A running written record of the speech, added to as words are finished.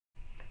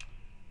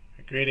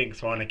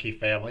Greetings, Waunakee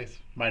families.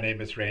 My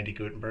name is Randy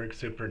Guttenberg,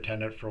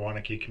 Superintendent for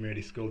Waunakee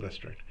Community School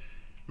District.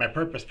 My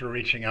purpose for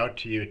reaching out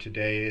to you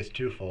today is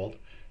twofold.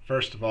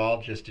 First of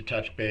all, just to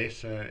touch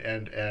base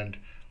and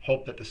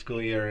hope that the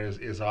school year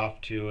is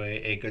off to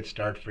a good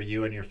start for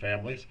you and your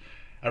families.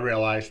 I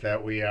realize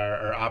that we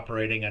are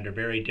operating under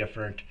very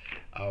different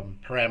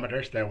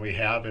parameters than we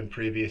have in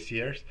previous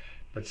years,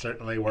 but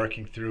certainly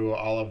working through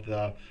all of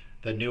the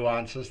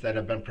nuances that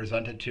have been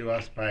presented to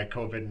us by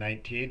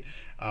COVID-19.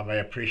 I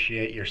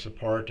appreciate your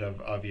support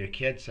of your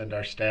kids and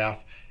our staff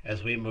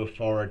as we move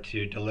forward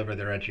to deliver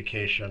their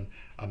education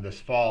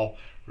this fall,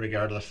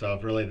 regardless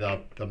of really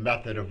the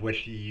method of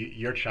which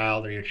your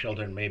child or your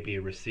children may be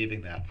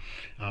receiving that.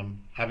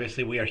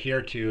 Obviously, we are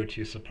here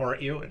to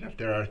support you, and if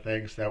there are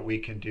things that we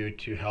can do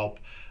to help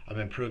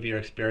improve your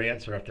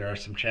experience, or if there are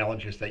some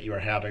challenges that you are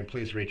having,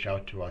 please reach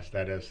out to us.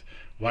 That is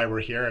why we're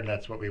here, and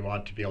that's what we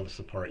want to be able to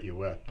support you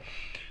with.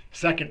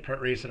 Second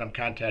reason I'm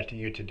contacting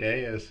you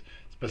today is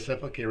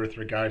specifically with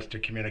regards to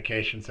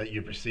communications that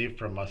you've received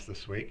from us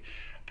this week,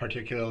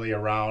 particularly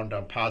around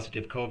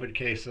positive COVID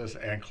cases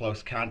and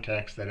close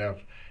contacts that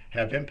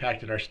have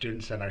impacted our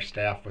students and our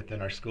staff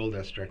within our school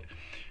district.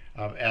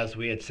 As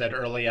we had said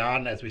early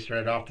on, as we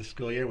started off the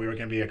school year, we were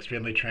going to be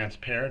extremely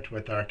transparent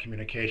with our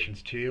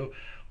communications to you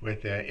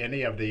with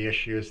any of the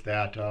issues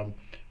that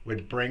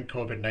would bring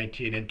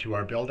COVID-19 into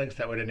our buildings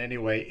that would in any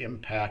way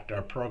impact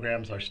our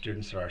programs, our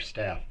students, or our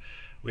staff.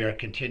 We are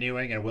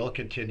continuing and will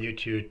continue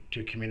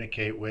to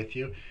communicate with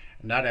you,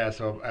 not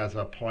as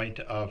a point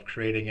of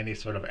creating any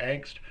sort of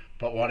angst,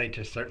 but wanting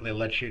to certainly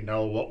let you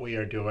know what we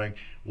are doing,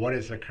 what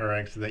is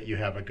occurring, so that you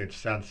have a good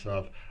sense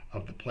of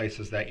the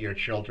places that your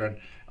children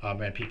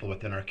and people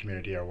within our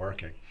community are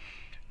working.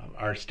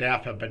 Our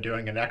staff have been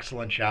doing an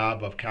excellent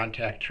job of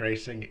contact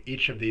tracing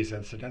each of these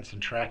incidents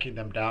and tracking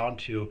them down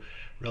to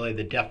really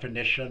the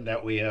definition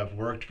that we have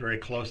worked very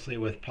closely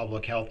with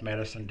Public Health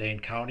Madison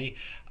Dane County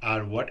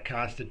on what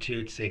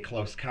constitutes a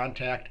close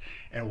contact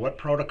and what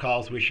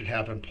protocols we should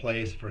have in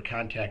place for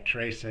contact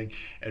tracing,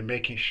 and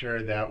making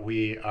sure that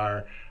we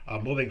are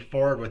moving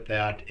forward with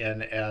that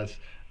in as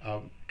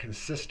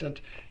consistent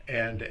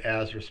and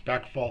as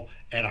respectful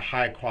and a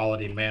high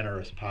quality manner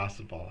as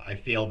possible. I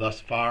feel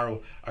thus far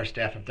our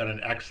staff have done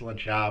an excellent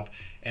job,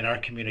 and our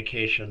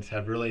communications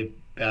have really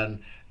been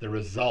the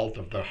result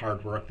of the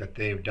hard work that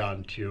they've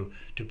done to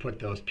put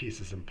those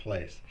pieces in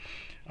place.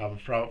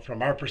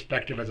 From our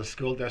perspective as a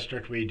school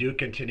district, we do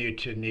continue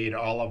to need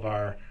all of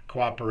our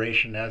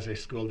cooperation as a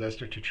school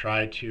district to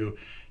try to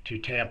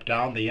tamp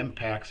down the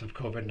impacts of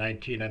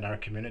COVID-19 in our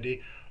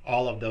community.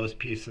 All of those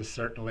pieces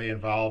certainly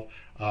involve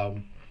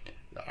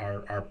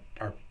our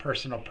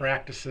personal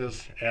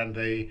practices and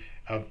the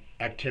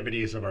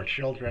activities of our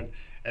children,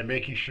 and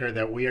making sure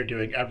that we are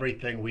doing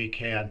everything we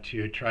can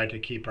to try to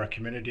keep our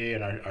community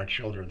and our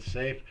children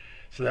safe,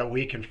 so that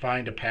we can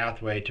find a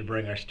pathway to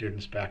bring our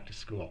students back to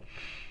school.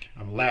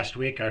 Last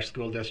week, our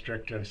school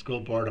district and school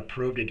board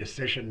approved a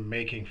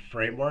decision-making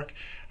framework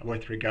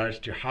with regards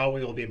to how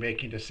we will be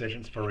making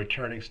decisions for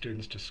returning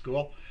students to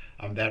school.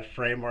 That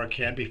framework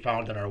can be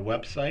found on our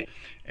website,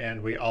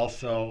 and we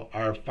also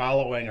are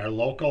following our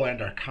local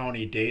and our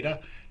county data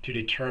to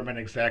determine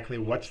exactly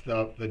what's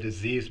the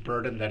disease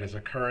burden that is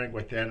occurring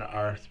within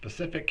our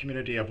specific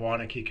community of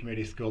Waunakee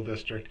Community School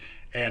District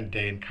and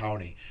Dane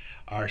County.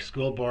 Our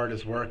school board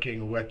is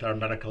working with our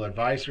medical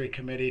advisory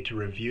committee to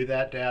review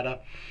that data,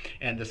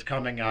 and this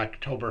coming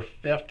October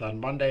 5th on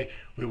Monday,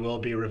 we will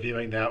be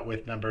reviewing that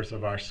with members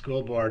of our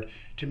school board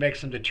to make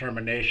some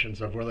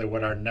determinations of really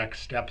what our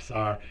next steps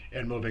are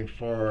in moving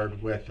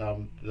forward with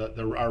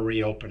our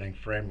reopening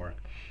framework.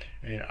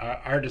 I mean,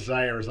 our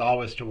desire is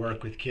always to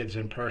work with kids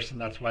in person.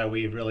 That's why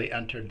we really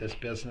entered this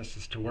business,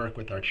 is to work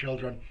with our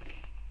children.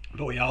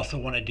 But we also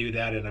want to do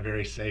that in a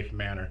very safe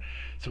manner.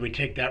 So we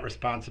take that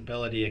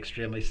responsibility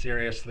extremely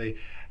seriously.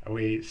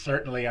 We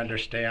certainly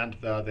understand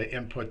the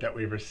input that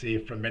we've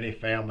received from many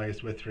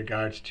families with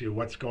regards to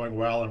what's going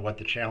well and what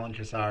the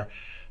challenges are.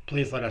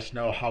 Please let us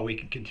know how we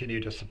can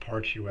continue to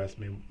support you as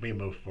we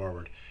move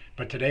forward.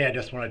 But today I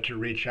just wanted to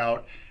reach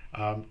out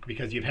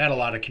because you've had a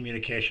lot of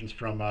communications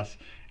from us,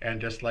 and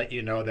just let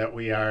you know that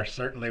we are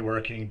certainly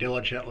working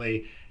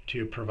diligently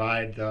to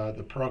provide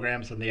the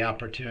programs and the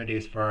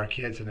opportunities for our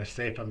kids in as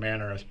safe a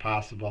manner as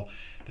possible.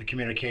 The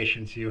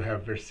communications you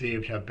have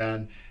received have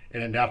been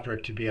in an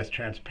effort to be as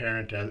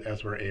transparent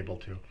as we're able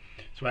to.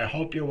 So I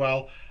hope you're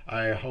well.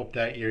 I hope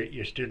that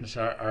your students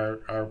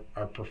are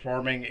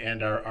performing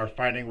and are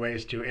finding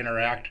ways to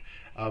interact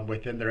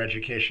within their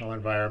educational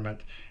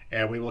environment.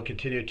 And we will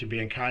continue to be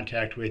in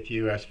contact with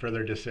you as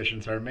further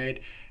decisions are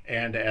made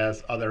and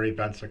as other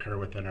events occur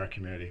within our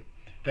community.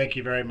 Thank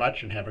you very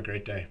much, and have a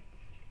great day.